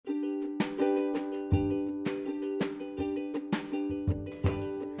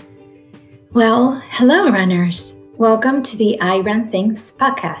Well, hello, runners. Welcome to the I Run Things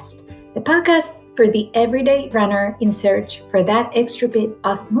podcast, the podcast for the everyday runner in search for that extra bit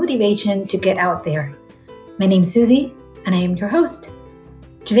of motivation to get out there. My name's Susie, and I am your host.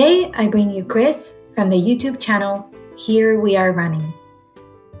 Today, I bring you Chris from the YouTube channel Here We Are Running.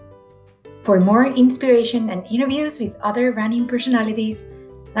 For more inspiration and interviews with other running personalities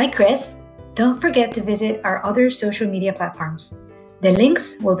like Chris, don't forget to visit our other social media platforms. The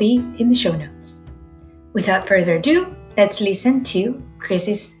links will be in the show notes. Without further ado, let's listen to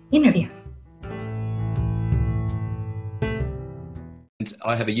Chris's interview. And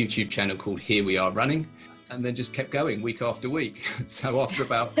I have a YouTube channel called Here We Are Running, and then just kept going week after week. So after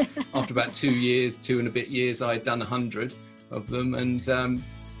about 2 years, 2 and a bit years, I had done 100 of them, and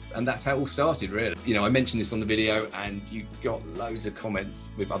that's how it all started, really. You know, I mentioned this on the video, and you got loads of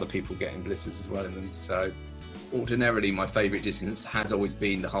comments with other people getting blisters as well in them. So ordinarily, my favourite distance has always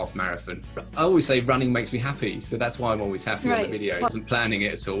been the half marathon. I always say running makes me happy, so that's why I'm always happy on the video. I wasn't planning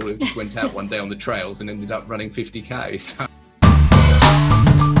it at all. I just went out one day on the trails and ended up running 50k. So.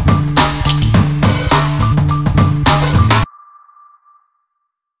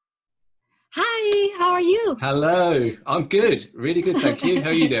 Hi, how are you? Hello, I'm good. Really good, thank you.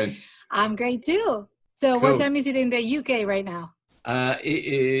 How are you doing? I'm great too. So Cool. What time is it in the UK right now? It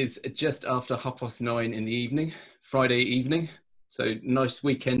is just after 9:30 in the evening, Friday evening. So nice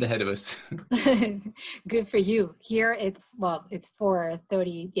weekend ahead of us. Good for you. Here it's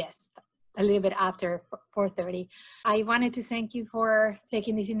 4:30. Yes, a little bit after 4:30. I wanted to thank you for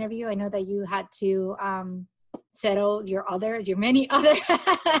taking this interview. I know that you had to settle your many other.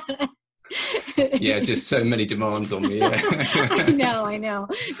 Yeah, just so many demands on me. Yeah. I know,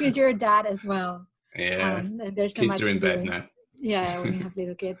 because you're a dad as well. Yeah, there's so kids much are in to bed do. now. Yeah, when you have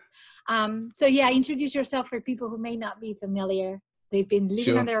little kids. So yeah, introduce yourself for people who may not be familiar. They've been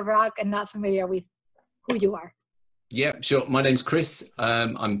living under a rock and not familiar with who you are. Yeah, sure. My name's Chris.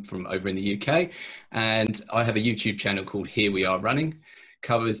 I'm from over in the UK, and I have a YouTube channel called Here We Are Running.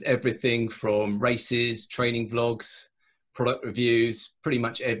 Covers everything from races, training vlogs, product reviews, pretty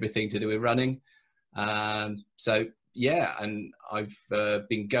much everything to do with running. So yeah, and I've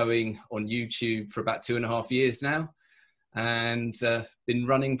been going on YouTube for about 2.5 years now, and been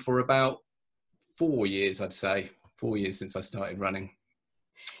running for about 4 years, I'd say. 4 years since I started running.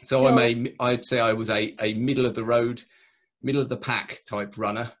 So I'd say I was a middle of the road, middle of the pack type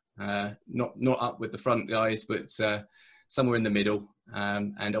runner. Not up with the front guys, but somewhere in the middle,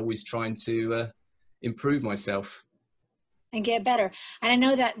 and always trying to improve myself. And get better. And I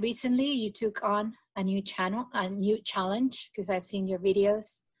know that recently you took on a new challenge, because I've seen your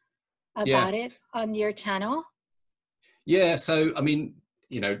videos about it on your channel. Yeah, so I mean,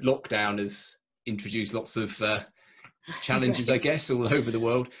 you know, lockdown has introduced lots of challenges, right. I guess, all over the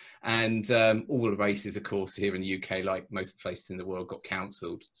world, and all the races, of course, here in the UK, like most places in the world, got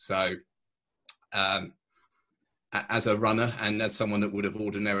cancelled. So as a runner and as someone that would have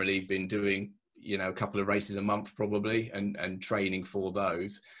ordinarily been doing, you know, a couple of races a month probably, and training for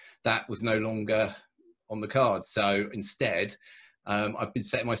those, that was no longer on the cards. So instead, I've been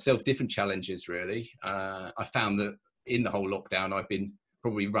setting myself different challenges, really. I found that in the whole lockdown, I've been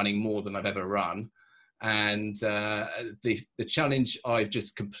probably running more than I've ever run. And the challenge I've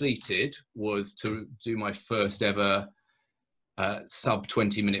just completed was to do my first ever sub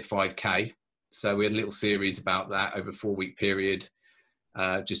 20-minute 5K. So we had a little series about that over a 4-week period,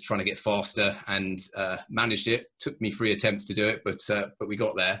 just trying to get faster, and managed it. Took me 3 attempts to do it, but we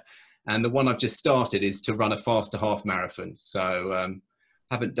got there. And the one I've just started is to run a faster half marathon. So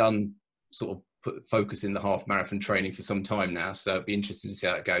haven't done sort of put focus in the half marathon training for some time now. So it'd be interesting to see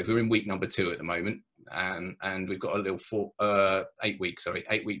how it goes. We're in week number 2 at the moment, and we've got a little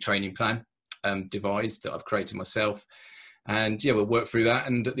 8-week training plan devised that I've created myself. And yeah, we'll work through that,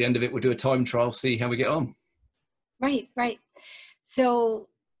 and at the end of it, we'll do a time trial, see how we get on. Right. So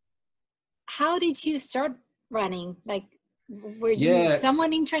how did you start running? Like, were you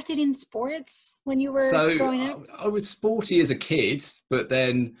someone interested in sports when you were growing up? I was sporty as a kid, but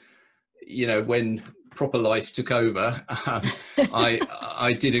then, you know, when proper life took over,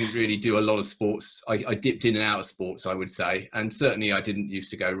 I didn't really do a lot of sports. I dipped in and out of sports, I would say. And certainly I didn't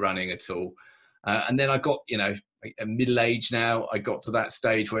used to go running at all. And then I got, you know, a middle age now, I got to that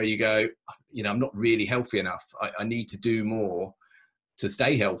stage where you go, you know, I'm not really healthy enough. I need to do more to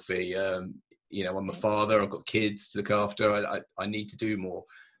stay healthy. You know, I'm a father, I've got kids to look after. I need to do more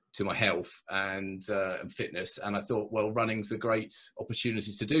to my health and fitness. And I thought, well, running's a great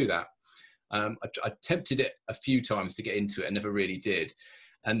opportunity to do that. I attempted it a few times to get into it. I never really did.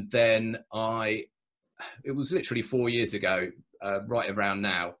 And then I it was literally 4 years ago, right around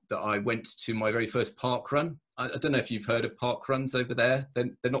now, that I went to my very first park run. I don't know if you've heard of park runs over there.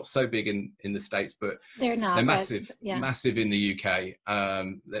 They're not so big in the States, but They're they're not, but massive, yeah. massive in the UK.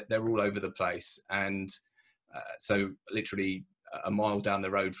 They're all over the place. And so literally a mile down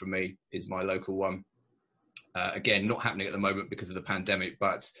the road from me is my local one. Again, not happening at the moment because of the pandemic,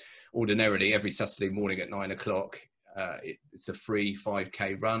 but ordinarily every Saturday morning at 9 o'clock, it's a free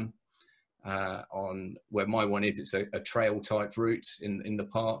 5K run. On where my one is, it's a trail type route in the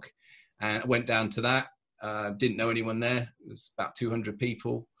park, and I went down to that. Didn't know anyone there. It was about 200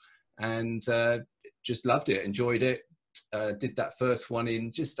 people, and just loved it, enjoyed it. Did that first one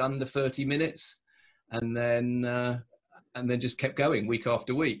in just under 30 minutes, and then just kept going week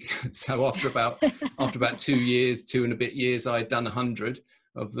after week. So after about 2 years, 2 and a bit years, I had done 100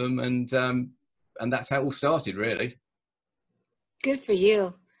 of them, and that's how it all started, really. Good for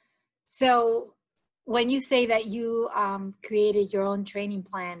you. So when you say that you created your own training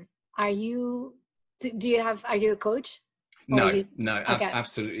plan, are you a coach? No, okay.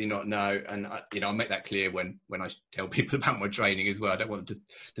 Absolutely not. No. And I'll make that clear when I tell people about my training as well. I don't want them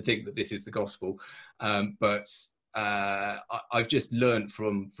to think that this is the gospel. But I've just learned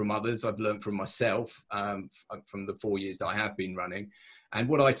from others. I've learned from myself, from the 4 years that I have been running. And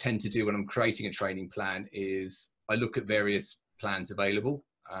what I tend to do when I'm creating a training plan is I look at various plans available.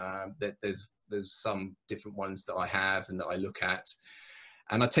 There's some different ones that I have and that I look at,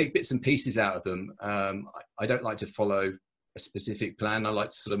 and I take bits and pieces out of them. I don't like to follow a specific plan. I like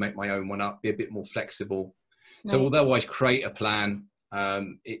to sort of make my own one up, be a bit more flexible. Right. So although I create a plan,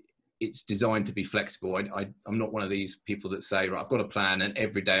 it's designed to be flexible. I'm not one of these people that say, right, I've got a plan and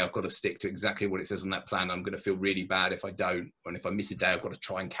every day I've got to stick to exactly what it says on that plan. I'm going to feel really bad if I don't, and if I miss a day, I've got to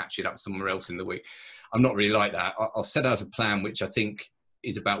try and catch it up somewhere else in the week. I'm not really like that. I'll set out a plan which I think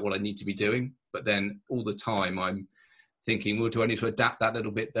is about what I need to be doing, but then all the time I'm thinking, well, do I need to adapt that a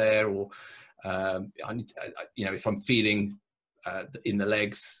little bit there? Or I need to, if I'm feeling in the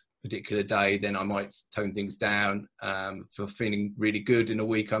legs particular day, then I might tone things down. For feeling really good in a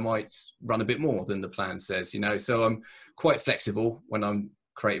week, I might run a bit more than the plan says, so I'm quite flexible when I'm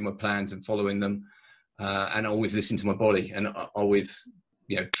creating my plans and following them, and I always listen to my body, and always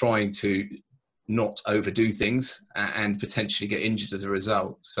trying to not overdo things and potentially get injured as a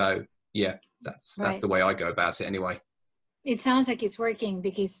result. So yeah, that's the way I go about it anyway. It sounds like it's working,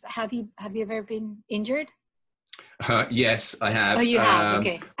 because have you ever been injured? Yes, I have. Oh, you have.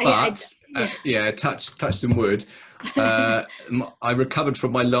 Okay. But touch some wood. I recovered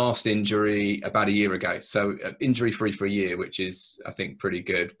from my last injury about a year ago, so injury free for a year, which is I think pretty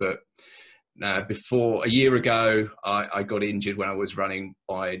good. But before a year ago, I got injured when I was running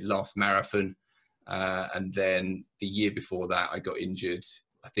my last marathon. And then the year before that, I got injured,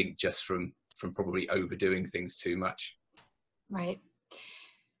 I think just from probably overdoing things too much. Right.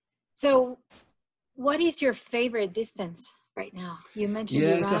 So what is your favorite distance right now? You mentioned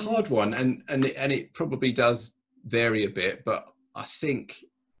it's a hard one, and it probably does vary a bit, but I think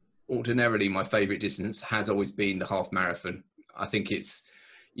ordinarily my favorite distance has always been the half marathon. I think it's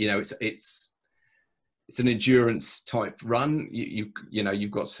an endurance type run. You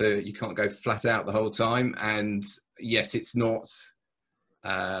can't go flat out the whole time. And yes, it's not,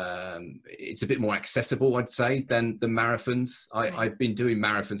 it's a bit more accessible, I'd say, than the marathons. I've been doing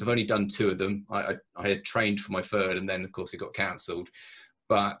marathons. I've only done 2 of them. I had trained for my 3rd, and then of course it got cancelled.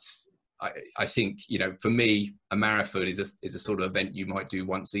 But I think, for me, a marathon is a sort of event you might do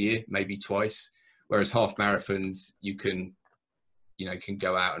once a year, maybe twice. Whereas half marathons, you can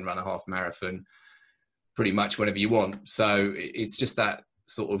go out and run a half marathon pretty much whenever you want. So it's just that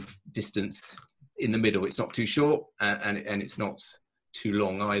sort of distance in the middle. It's not too short, and it's not too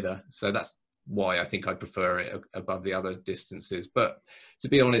long either. So that's why I think I prefer it above the other distances. But to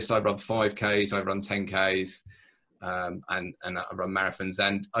be honest, I run 5Ks, I run 10Ks, and I run marathons.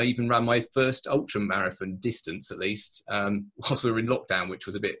 And I even ran my first ultra marathon distance, at least, whilst we were in lockdown, which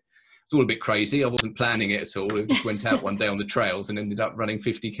was all a bit crazy. I wasn't planning it at all. I just went out one day on the trails and ended up running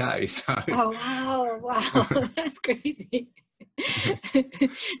 50K. So. Oh, wow. That's crazy.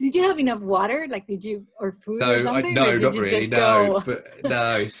 Did you have enough water? Or food or something? No, not really.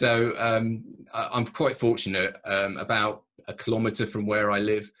 No. So I'm quite fortunate. About a kilometre from where I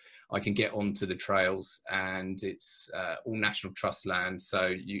live, I can get onto the trails, and it's all National Trust land. So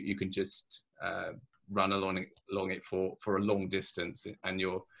you can just run along it for a long distance, and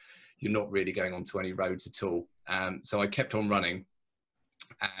you're not really going onto any roads at all. So I kept on running,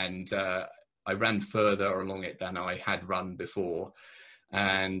 and I ran further along it than I had run before.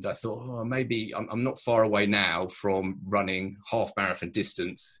 And I thought, maybe I'm not far away now from running half marathon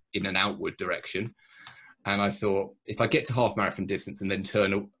distance in an outward direction. And I thought, if I get to half marathon distance and then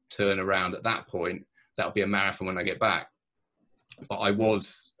turn around at that point, that'll be a marathon when I get back. But I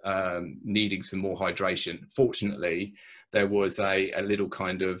was needing some more hydration. Fortunately, there was a little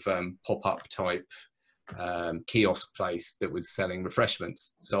kind of pop-up type kiosk place that was selling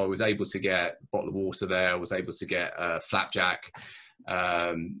refreshments. So I was able to get a bottle of water there. I was able to get a flapjack.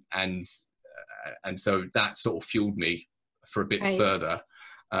 And so that sort of fueled me for a bit further.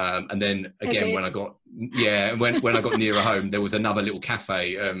 And then again, when I got when I got nearer home, there was another little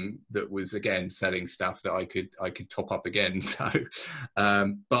cafe that was again selling stuff that I could top up again. So,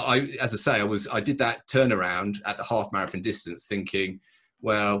 but as I say, I did that turnaround at the half marathon distance, thinking,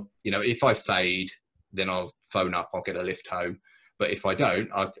 well, if I fade, then I'll phone up, I'll get a lift home. But if I don't,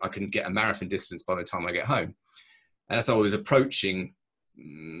 I can get a marathon distance by the time I get home. And as I was approaching,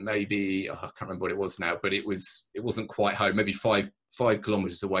 maybe I can't remember what it was now, but it wasn't quite home. Maybe 5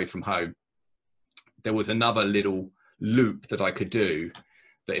 kilometers away from home, there was another little loop that I could do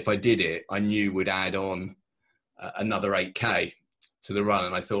that if I did it, I knew would add on another 8k to the run.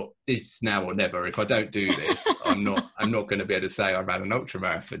 And I thought, this now or never. If I don't do this, I'm not going to be able to say I ran an ultra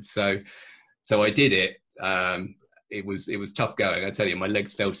marathon. So I did it. It was tough going, I tell you. My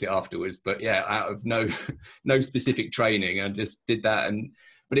legs felt it afterwards, but yeah, out of no specific training, I just did that.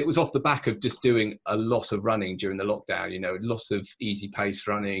 But it was off the back of just doing a lot of running during the lockdown. Lots of easy pace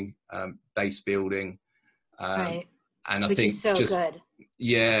running, base building, Right. And I Which think is so good.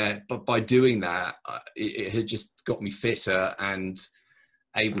 Yeah, but by doing that, it had just got me fitter and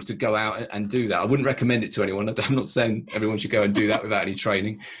able to go out and do that. I wouldn't recommend it to anyone. I'm not saying everyone should go and do that without any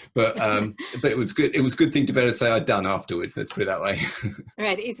training, but it was good. It was a good thing to be able to say I'd done afterwards. Let's put it that way.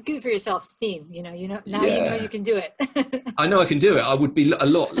 Right. It's good for your self-esteem. Now Yeah. you can do it. I know I can do it. I would be a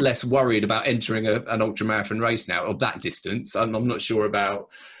lot less worried about entering an ultra marathon race now of that distance. I'm not sure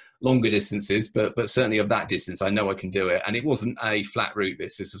about longer distances, but certainly of that distance, I know I can do it. And it wasn't a flat route. There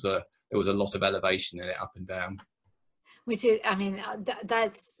was a lot of elevation in it, up and down. Which is,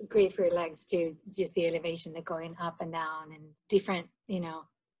 that's great for your legs too. Just the elevation, the going up and down and different,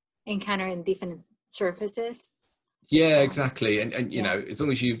 encountering different surfaces. Yeah, exactly. And as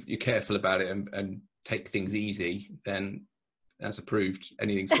long as you're careful about it and take things easy, then that's approved.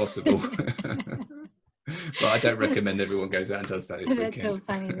 Anything's possible. But I don't recommend everyone goes out and does that this weekend. That's so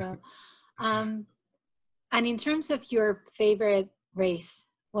funny though. And in terms of your favorite race,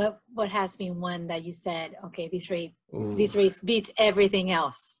 what has been one that you said, okay, this race beats everything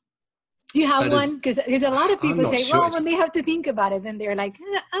else? Do you have one? Because a lot of people say, sure. Well, when they have to think about it, then they're like,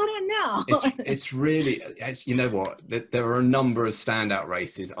 I don't know. It's really, you know what? There are a number of standout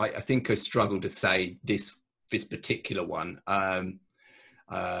races. I think I struggle to say this particular one.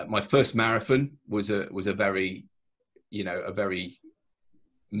 My first marathon was a very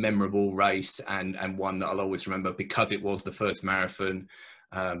memorable race and one that I'll always remember because it was the first marathon.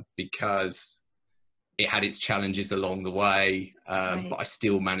 Because it had its challenges along the way, right. But I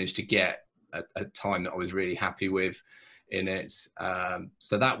still managed to get a time that I was really happy with in it.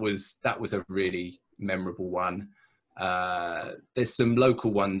 So that was a really memorable one. There's some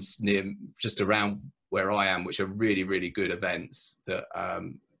local ones just around where I am, which are really, really good events that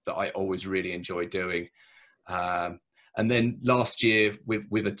I always really enjoy doing. And then last year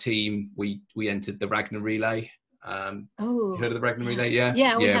with a team, we entered the Ragnar Relay. You heard of the Ragnar Relay?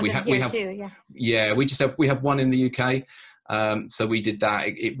 Yeah, we have too. Yeah, we have one in the UK. So we did that.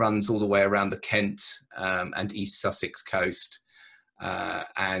 It runs all the way around the Kent and East Sussex coast,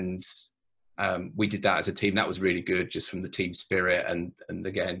 and we did that as a team. That was really good, just from the team spirit and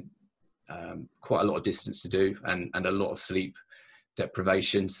again, quite a lot of distance to do and a lot of sleep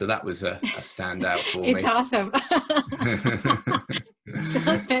deprivation. So that was a standout for me. It's awesome.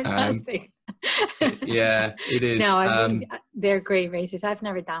 Sounds fantastic. Yeah, it is. No, they're great races. I've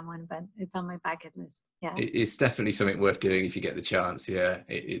never done one, but it's on my bucket list. Yeah, it's definitely something worth doing if you get the chance. Yeah,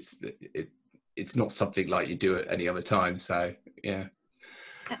 it's not something like you do at any other time. So yeah.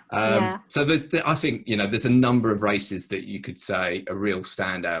 So I think there's a number of races that you could say are real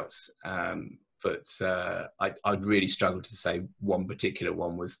standouts. But I'd really struggle to say one particular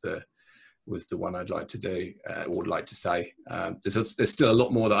one was the one I'd like to do or would like to say. There's still a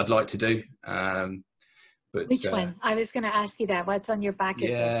lot more that I'd like to do. But which one? I was going to ask you that. What's on your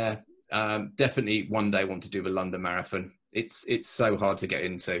bucket list? Definitely one day I want to do a London Marathon. It's so hard to get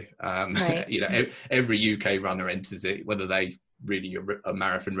into. Right. Every UK runner enters it, whether they really are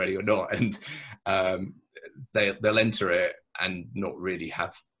marathon ready or not, and they'll enter it and not really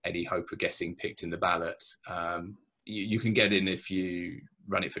have any hope of getting picked in the ballot. You can get in if you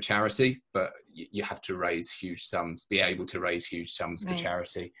run it for charity, but you have to raise huge sums, be able to raise huge sums for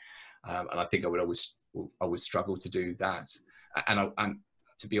charity. And I think I would always struggle to do that. And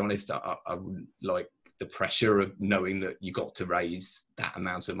to be honest, I wouldn't like the pressure of knowing that you got to raise that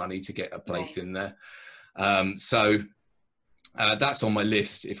amount of money to get a place in there. So that's on my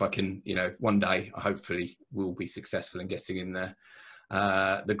list. If I can, one day I hopefully will be successful in getting in there.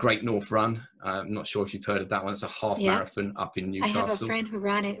 The Great North Run. I'm not sure if you've heard of that one. It's a half marathon up in Newcastle. I have a friend who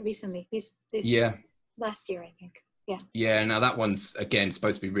ran it recently. This last year, I think. Yeah. Now that one's again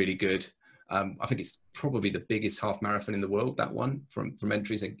supposed to be really good. I think it's probably the biggest half marathon in the world, that one, from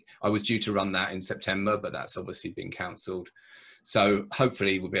entries. I was due to run that in September, but that's obviously been cancelled. So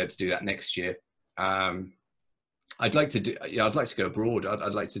hopefully we'll be able to do that next year. I'd like to go abroad.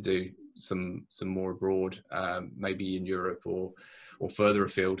 I'd like to do some more abroad, maybe in Europe or further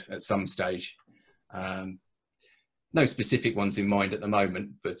afield at some stage. No specific ones in mind at the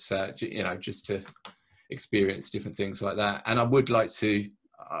moment, but just to experience different things like that. And I would like to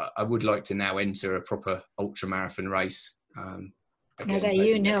now enter a proper ultra marathon race. Now that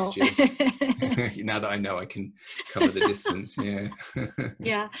you know. Now that I know I can cover the distance. Yeah.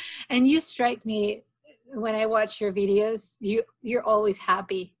 Yeah. And you strike me, when I watch your videos, you're always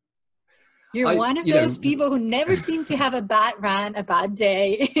happy. You're one of those people who never seem to have a bad run, a bad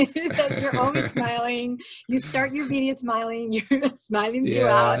day. It's like you're always smiling. You start your video smiling. You're smiling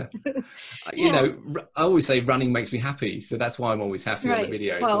throughout. I always say running makes me happy, so that's why I'm always happy on the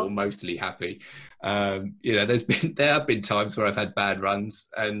videos, or mostly happy. There have been times where I've had bad runs,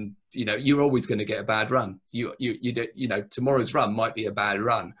 and you're always going to get a bad run. Tomorrow's run might be a bad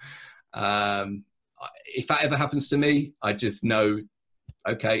run. If that ever happens to me, I just know,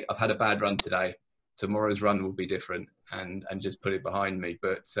 okay, I've had a bad run today. Tomorrow's run will be different, and just put it behind me.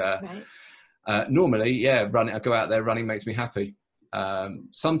 But normally, I go out there, running makes me happy.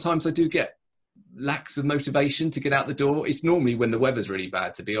 Sometimes I do get lacks of motivation to get out the door. It's normally when the weather's really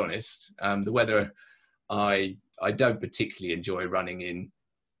bad, to be honest. The weather, I don't particularly enjoy running in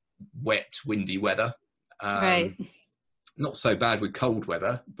wet, windy weather. Not so bad with cold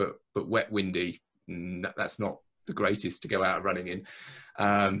weather, but wet, windy, that's not the greatest to go out running in.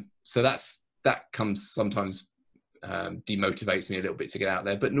 So that comes sometimes demotivates me a little bit to get out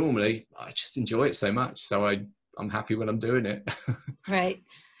there. But normally I just enjoy it so much. So I'm happy when I'm doing it. Right.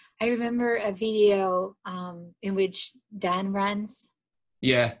 I remember a video in which Dan runs.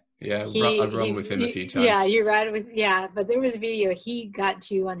 Yeah. I've run with him a few times. Yeah, you ran with, but there was a video, he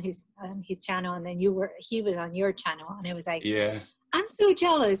got you on his channel, and then he was on your channel, and it was like, I'm so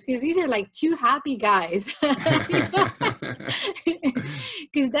jealous, because these are like two happy guys.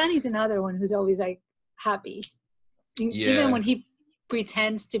 Because Danny's another one who's always like happy. Even when he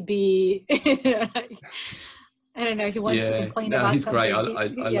pretends to be, I don't know, he wants to complain about he's something. Great. I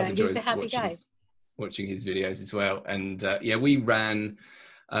love he's a happy guy. Watching his videos as well. And we ran,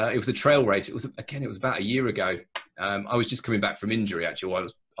 it was a trail race. It was about a year ago. I was just coming back from injury, actually.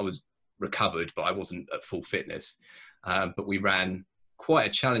 I was recovered, but I wasn't at full fitness. But we ran quite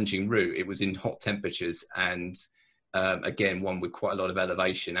a challenging route. It was in hot temperatures, and again, one with quite a lot of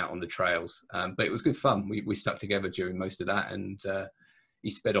elevation out on the trails. But it was good fun. We stuck together during most of that, and he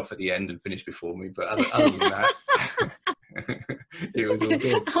sped off at the end and finished before me. But other than that, it was all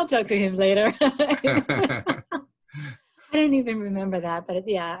good. I'll talk to him later. I don't even remember that, but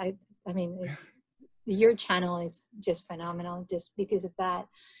I mean, your channel is just phenomenal just because of that.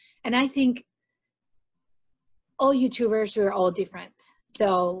 And I think all YouTubers are all different.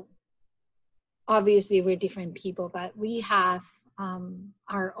 So obviously we're different people, but we have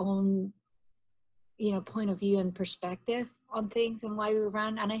our own, point of view and perspective on things and why we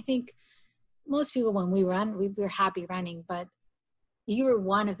run. And I think most people, when we run, we're happy running, but you were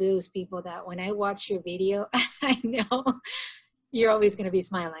one of those people that when I watch your video, I know you're always going to be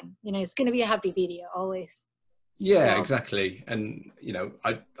smiling. It's going to be a happy video always. Yeah, exactly. And,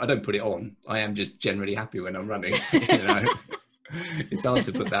 I don't put it on. I am just generally happy when I'm running. It's hard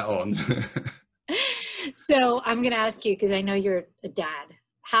to put that on. So I'm going to ask you, because I know you're a dad.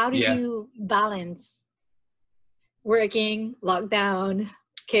 How do you balance working, lockdown,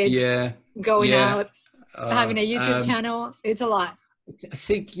 kids, going out, having a YouTube channel? It's a lot. I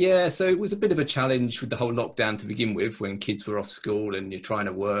think, so it was a bit of a challenge with the whole lockdown to begin with, when kids were off school and you're trying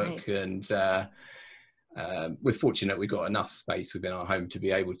to work. Right. And we're fortunate we got enough space within our home to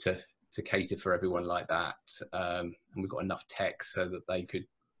be able to cater for everyone like that. And we've got enough tech so that they could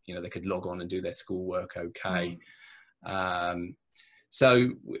log on and do their schoolwork okay. Right. So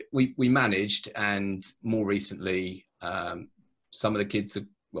we managed, and more recently, some of the kids,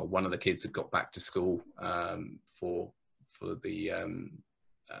 one of the kids had got back to school for the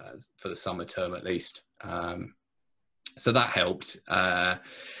summer term at least. So that helped.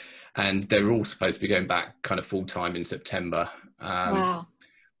 and they're all supposed to be going back kind of full time in September. Wow.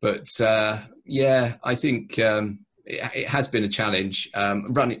 But yeah, I think it has been a challenge.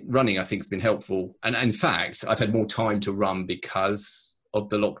 Running, I think, has been helpful, and in fact, I've had more time to run because of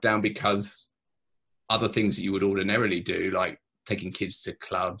the lockdown. Because other things that you would ordinarily do, like taking kids to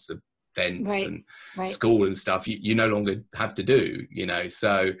clubs, events, and school and stuff, you no longer have to do.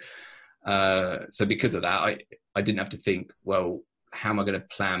 So because of that, I didn't have to think, well, how am I going to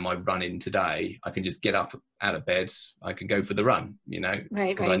plan my run in today? I can just get up out of bed. I can go for the run,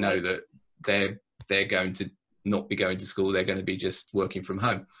 because I know that they're going to not be going to school. They're going to be just working from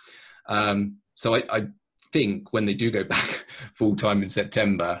home. So I think when they do go back full time in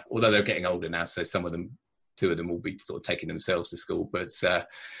September, although they're getting older now, so two of them will be sort of taking themselves to school, but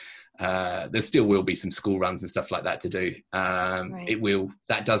there still will be some school runs and stuff like that to do.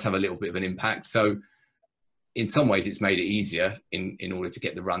 That does have a little bit of an impact. So in some ways it's made it easier in order to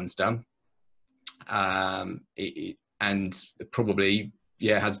get the runs done. And probably,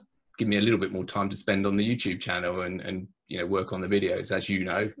 has given me a little bit more time to spend on the YouTube channel and work on the videos. As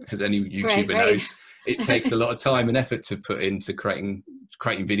as any YouTuber knows, it takes a lot of time and effort to put into creating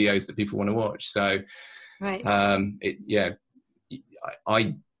videos that people want to watch. So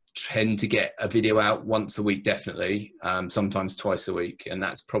I tend to get a video out once a week, definitely, sometimes twice a week, and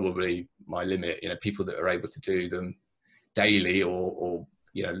that's probably my limit. People that are able to do them daily or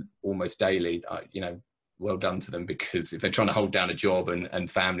almost daily, well done to them, because if they're trying to hold down a job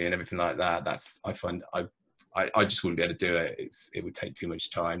and family and everything like that, I find I just wouldn't be able to do it. It would take too much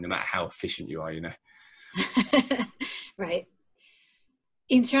time, no matter how efficient you are. Right.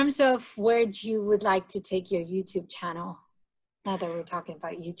 In terms of where you would like to take your YouTube channel, now that we're talking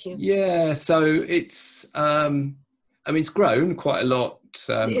about YouTube. Yeah, so it's it's grown quite a lot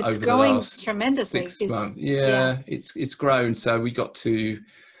over the last tremendously. 6 months. It's grown. So we got to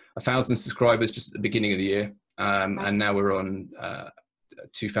 1,000 subscribers just at the beginning of the year, and now we're on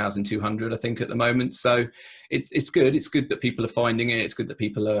 2,200, I think, at the moment. So it's good. It's good that people are finding it. It's good that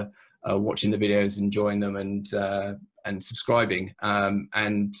people are watching the videos, enjoying them, and subscribing.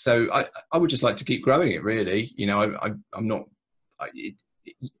 And so I would just like to keep growing it, really. I'm not.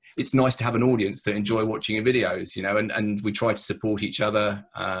 It's nice to have an audience that enjoy watching your videos, and we try to support each other.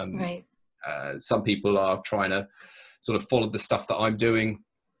 Some people are trying to sort of follow the stuff that I'm doing,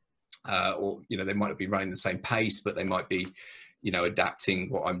 or they might not be running the same pace, but they might be adapting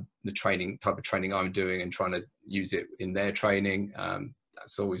the type of training I'm doing and trying to use it in their training.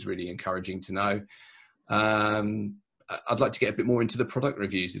 That's always really encouraging to know. I'd like to get a bit more into the product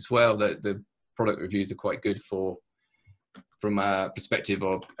reviews as well. The product reviews are quite good from a perspective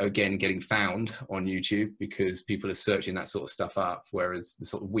of, again, getting found on YouTube, because people are searching that sort of stuff up, whereas the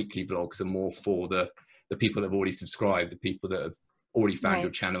sort of weekly vlogs are more for the people that have already subscribed, the people that have already found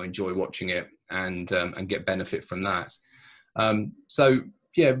your channel, enjoy watching it, and get benefit from that. So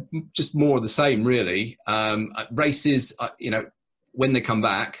yeah, just more of the same, really. Races, when they come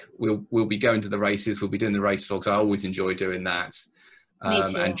back, we'll be going to the races. We'll be doing the race vlogs. I always enjoy doing that.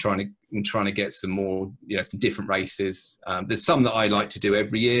 And trying to get some more, some different races. There's some that I like to do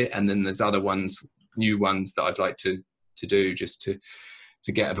every year, and then there's other new ones that I'd like to do, just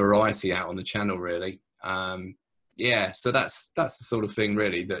to get a variety out on the channel, really. So that's the sort of thing,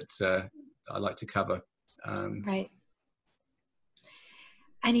 really, that I like to cover. Right.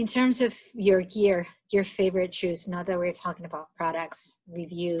 And in terms of your gear, your favorite shoes, now that we're talking about products,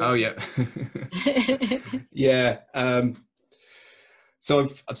 reviews. Oh yeah. Yeah. So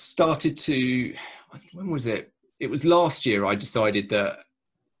I've started to, when was it? It was last year I decided that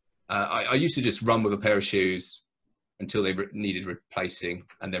I used to just run with a pair of shoes until they needed replacing,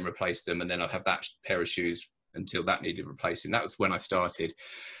 and then replace them. And then I'd have that pair of shoes until that needed replacing. That was when I started.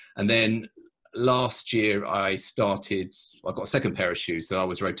 And then last year I got a second pair of shoes, so I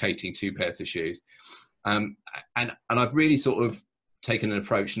was rotating 2 pairs of shoes. And I've really sort of taken an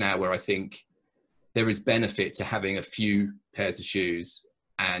approach now where I think there is benefit to having a few pairs of shoes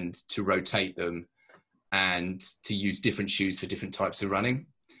and to rotate them and to use different shoes for different types of running.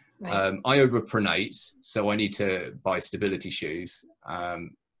 Right. I overpronate, so I need to buy stability shoes.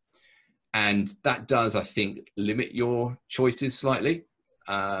 And that does, I think, limit your choices slightly.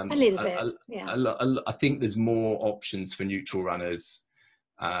 A little bit, yeah. I think there's more options for neutral runners.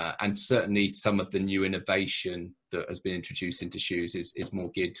 And certainly some of the new innovation that has been introduced into shoes is more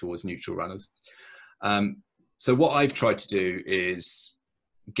geared towards neutral runners. So what I've tried to do is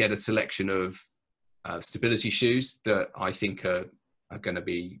get a selection of stability shoes that I think are going to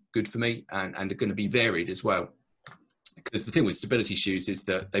be good for me and are going to be varied as well. Because the thing with stability shoes is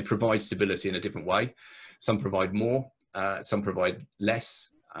that they provide stability in a different way. Some provide more, some provide less.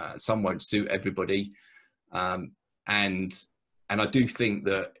 Some won't suit everybody. And I do think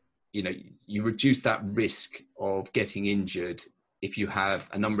that, you know, you reduce that risk of getting injured if you have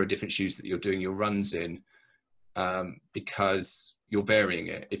a number of different shoes that you're doing your runs in, because you're varying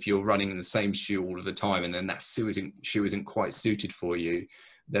it. If you're running in the same shoe all of the time and then that shoe isn't quite suited for you,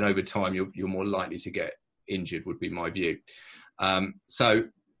 then over time you're more likely to get injured, would be my view. So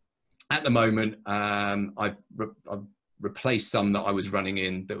at the moment, I've replaced some that I was running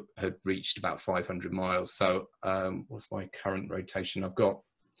in that had reached about 500 miles. So what's my current rotation? I've got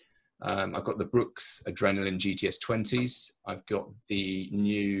the Brooks Adrenaline GTS 20s. I've got the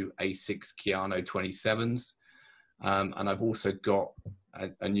new A6 Keanu 27s. And I've also got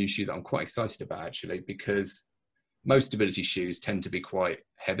a new shoe that I'm quite excited about, actually, because most stability shoes tend to be quite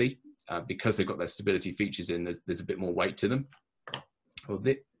heavy. Because they've got their stability features in, there's a bit more weight to them. Well,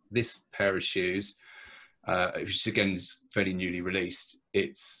 this pair of shoes, which again is fairly newly released,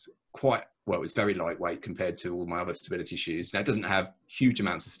 it's very lightweight compared to all my other stability shoes. Now, it doesn't have huge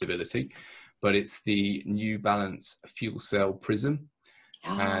amounts of stability, but it's the New Balance Fuel Cell Prism.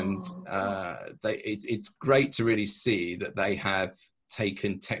 And it's great to really see that they have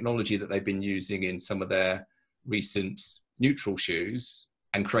taken technology that they've been using in some of their recent neutral shoes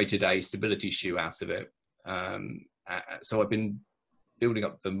and created a stability shoe out of it. So I've been building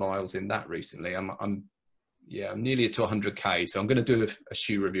up the miles in that recently. I'm nearly to 100k, so I'm going to do a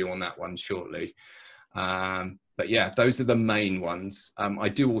shoe review on that one shortly. But yeah, those are the main ones. I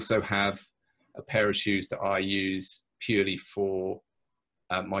do also have a pair of shoes that I use purely for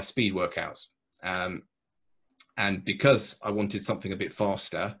my speed workouts. And because I wanted something a bit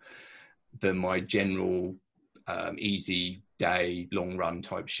faster than my general easy day, long run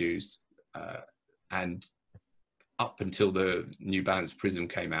type shoes, and up until the New Balance Prism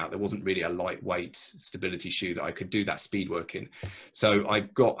came out, there wasn't really a lightweight stability shoe that I could do that speed work in. So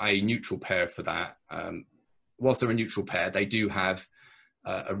I've got a neutral pair for that. Whilst they're a neutral pair, they do have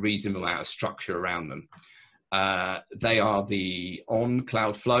a reasonable amount of structure around them. They are the On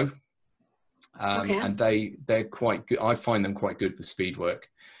Cloudflow, and they're quite good. I find them quite good for speed work.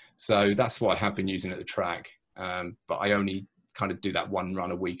 So that's what I have been using at the track. But I only kind of do that one run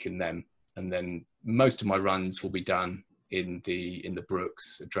a week in them. And then most of my runs will be done in the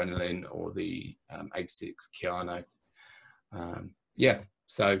Brooks Adrenaline or the A6 Keanu.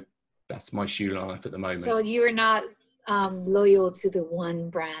 So that's my shoe lineup at the moment. So you're not loyal to the one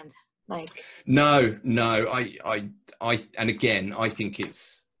brand, like? No. I and again, I think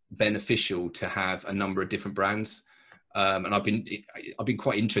it's beneficial to have a number of different brands. And I've been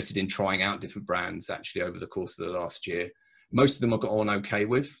quite interested in trying out different brands actually over the course of the last year. Most of them I've got on okay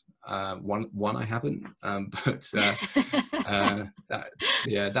with. One I haven't, but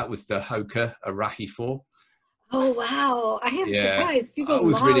that was the Hoka Arahi 4. Oh wow! I am surprised. People. I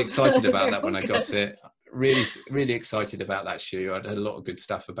was really excited about that when I got it. Really excited about that shoe. I'd heard a lot of good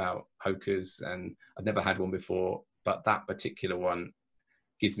stuff about Hokas, and I'd never had one before. But that particular one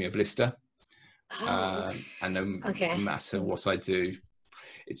gives me a blister, and no matter what I do,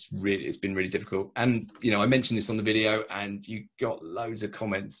 it's been really difficult. And you know, I mentioned this on the video, and you got loads of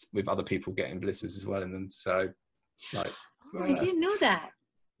comments with other people getting blisters as well in them. So, like, I didn't know that.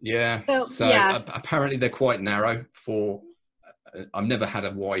 Yeah. So apparently they're quite narrow for. I've never had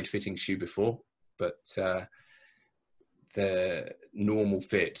a wide fitting shoe before, but the normal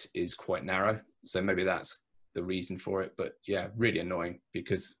fit is quite narrow. So maybe that's the reason for it. But yeah, really annoying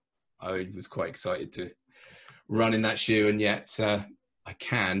because I was quite excited to run in that shoe, and yet I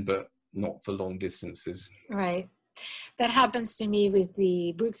can, but not for long distances. Right. That happens to me with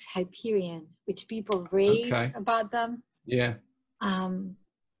the Brooks Hyperion, which people rave about them. Yeah.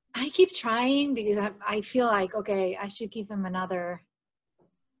 I keep trying because I feel like, okay, I should give them another,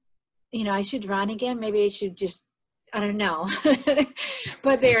 I should run again. Maybe I should just, I don't know,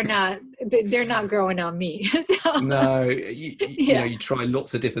 but they're not growing on me. So, no, you know, you try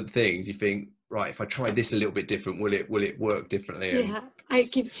lots of different things. You think, right, if I try this a little bit different, will it work differently? Yeah. I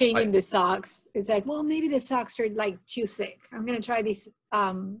keep changing the socks. It's like, well, maybe the socks are like too thick. I'm going to try these,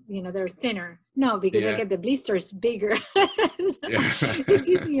 they're thinner. No, because I get the blisters bigger. It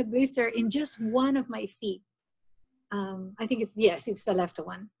gives me a blister in just one of my feet. I think it's the left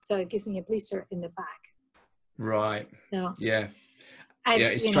one. So it gives me a blister in the back. Right. So,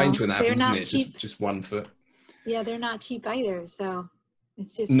 it's strange when that happens, isn't it? Just one foot. Yeah, they're not cheap either. So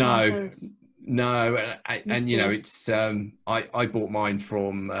it's just No, and you know, it's I bought mine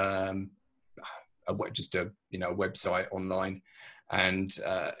from a website online, and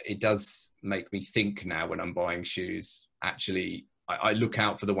it does make me think now when I'm buying shoes. Actually, I look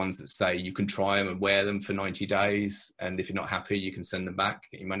out for the ones that say you can try them and wear them for 90 days. And if you're not happy, you can send them back,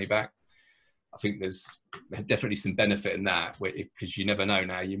 get your money back. I think there's definitely some benefit in that, because you never know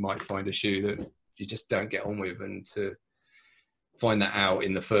now, you might find a shoe that you just don't get on with, and to find that out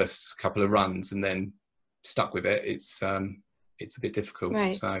in the first couple of runs and then stuck with it, it's a bit difficult.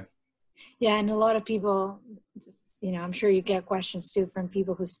 Right. So yeah, and a lot of people, you know, I'm sure you get questions too from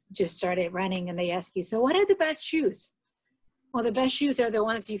people who just started running, and they ask you, so what are the best shoes? Well, the best shoes are the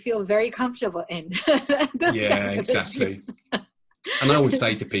ones you feel very comfortable in. Yeah, exactly. And I always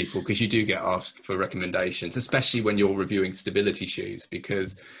say to people, because you do get asked for recommendations, especially when you're reviewing stability shoes,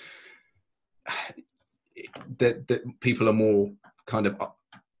 because that people are more kind of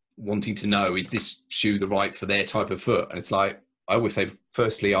wanting to know, is this shoe the right for their type of foot? And it's like, I always say,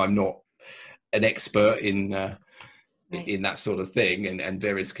 firstly, I'm not an expert in that sort of thing, and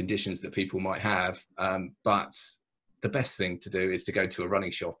various conditions that people might have. But the best thing to do is to go to a running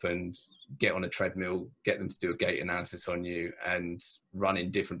shop and get on a treadmill, get them to do a gait analysis on you, and run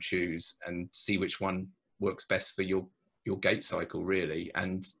in different shoes and see which one works best for your gait cycle, really.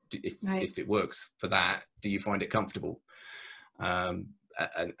 And if it works for that, do you find it comfortable? And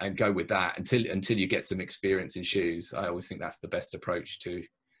go with that until you get some experience in shoes. I always think that's the best approach to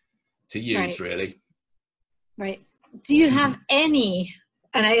use, really. Right. Do you have any,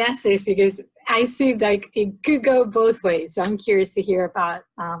 and I ask this because I see like it could go both ways. So I'm curious to hear about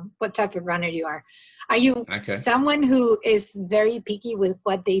what type of runner you are. Are you someone who is very picky with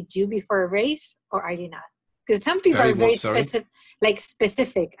what they do before a race, or are you not? Because some people are very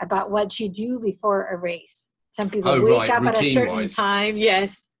specific about what you do before a race. Some people wake up at a certain time.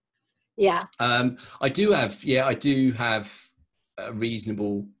 Yes. Yeah. I do have a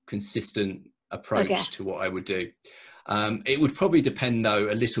reasonable, consistent approach to what I would do. It would probably depend,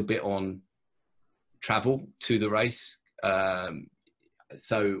 though, a little bit on travel to the race.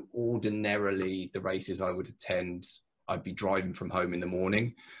 So ordinarily, the races I would attend, I'd be driving from home in the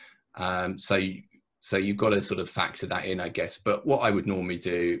morning. So you've got to sort of factor that in, I guess. But what I would normally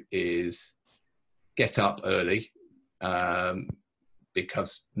do is get up early,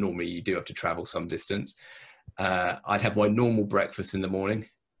 because normally you do have to travel some distance. I'd have my normal breakfast in the morning,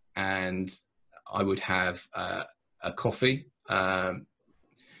 and I would have a coffee.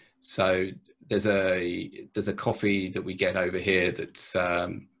 So there's a coffee that we get over here that's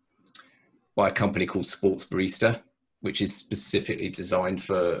by a company called Sports Barista, which is specifically designed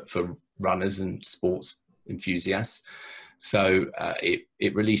for runners and sports enthusiasts. So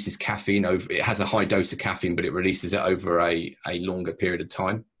it releases caffeine it has a high dose of caffeine, but it releases it over a longer period of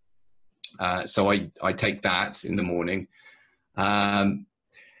time. So I take that in the morning. And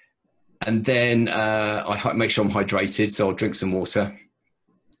then I make sure I'm hydrated, so I'll drink some water.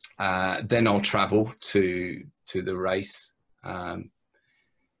 Then I'll travel to the race. I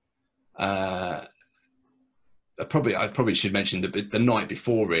probably should mention the night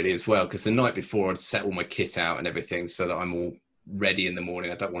before, really, as well, because the night before I'd set all my kit out and everything so that I'm all ready in the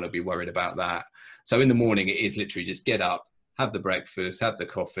morning. I don't want to be worried about that. So in the morning, it is literally just get up, have the breakfast, have the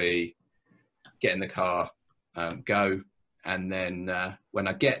coffee, get in the car, go. And then when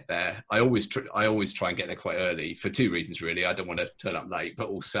I get there, I always try and get there quite early for two reasons, really. I don't want to turn up late, but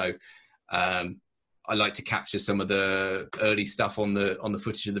also I like to capture some of the early stuff on the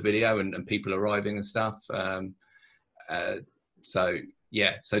footage of the video and people arriving and stuff. So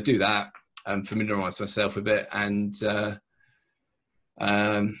do that and familiarize myself with it, and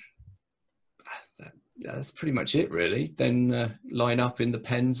that's pretty much it, really. Then line up in the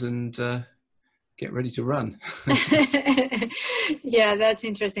pens and get ready to run. Yeah, that's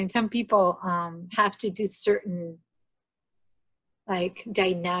interesting. Some people have to do certain like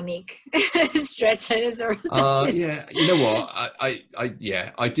dynamic stretches or something. Yeah, you know what?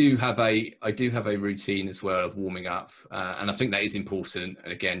 I do have a routine as well of warming up, and I think that is important.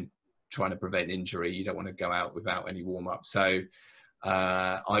 And again, trying to prevent injury, you don't want to go out without any warm up. So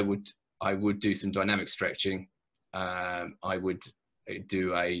I would do some dynamic stretching. I would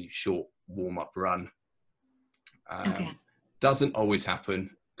do a short warm-up run. Doesn't always happen,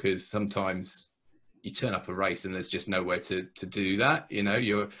 because sometimes you turn up a race and there's just nowhere to do that. You know,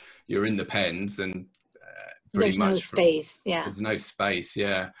 you're in the pens and there's no space. There's no space.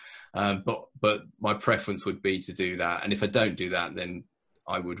 Yeah. But my preference would be to do that. And if I don't do that, then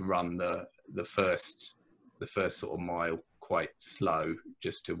I would run the first sort of mile quite slow,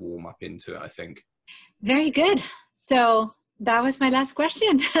 just to warm up into it, I think. Very good. So that was my last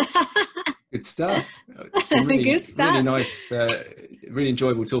question. Good stuff. It's been really, good stuff. Really nice, really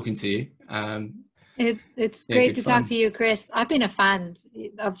enjoyable talking to you. It's great to talk to you, Chris. I've been a fan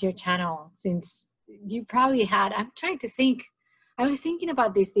of your channel since you probably had, I'm trying to think, I was thinking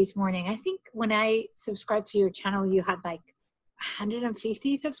about this morning. I think when I subscribed to your channel, you had like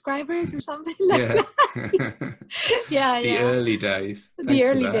 150 subscribers or something like Yeah. that. Yeah, The yeah. early days. The Thanks for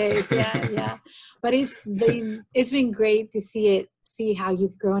early that. days, yeah, yeah. But it's been great to see how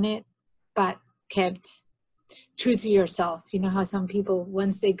you've grown it, but kept true to yourself. You know how some people,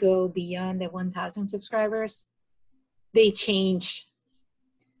 once they go beyond the 1,000 subscribers, they change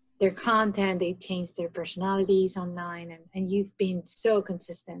their content, they change their personalities online, and you've been so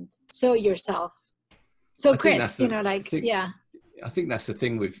consistent, so yourself. So Chris, yeah. I think that's the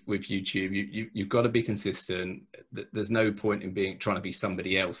thing with YouTube. You've got to be consistent. There's no point in trying to be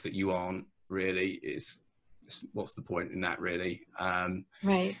somebody else that you aren't really. What's the point in that, really?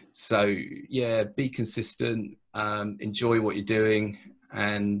 Right. So yeah, be consistent, enjoy what you're doing,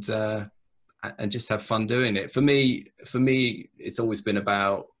 and just have fun doing it. For me, it's always been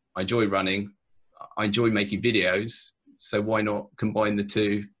about, I enjoy running, I enjoy making videos. So why not combine the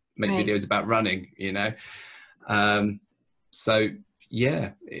two? Make Right. videos about running, you know. So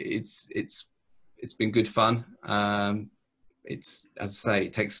yeah, it's been good fun. It's, as I say,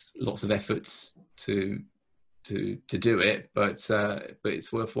 it takes lots of efforts to do it, but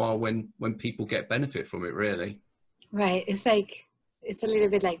it's worthwhile when people get benefit from it, really. Right. It's a little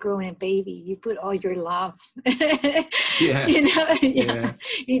bit like growing a baby. You put all your love. Yeah. You know, Yeah.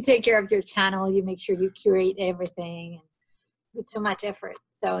 You take care of your channel. You make sure you curate everything with so much effort.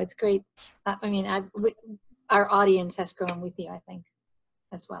 So it's great. I mean, our audience has grown with you, I think,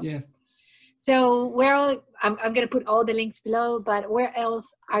 as well. Yeah. So I'm going to put all the links below, but where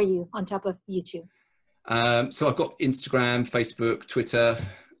else are you on top of YouTube? So I've got Instagram, Facebook, Twitter,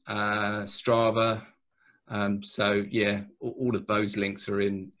 Strava. So yeah, all of those links are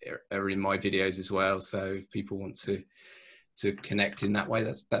in my videos as well. So if people want to connect in that way,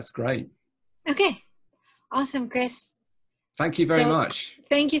 that's great. Okay. Awesome, Chris. Thank you very much.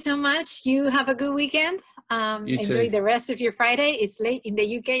 Thank you so much. You have a good weekend. Enjoy the rest of your Friday. It's late in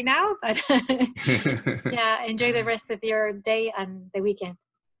the UK now, but yeah, enjoy the rest of your day and the weekend.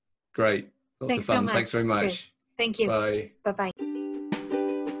 Great. Lots of fun. So much. Thanks very much. Chris. Thank you. Bye. Bye-bye.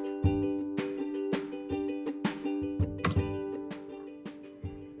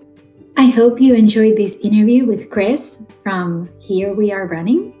 I hope you enjoyed this interview with Chris from Here We Are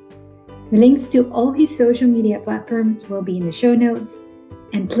Running. The links to all his social media platforms will be in the show notes.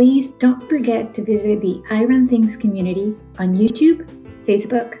 And please don't forget to visit the I Run Things community on YouTube,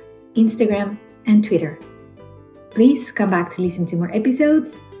 Facebook, Instagram, and Twitter. Please come back to listen to more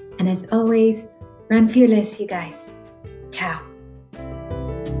episodes. And as always, run fearless, you guys. Ciao.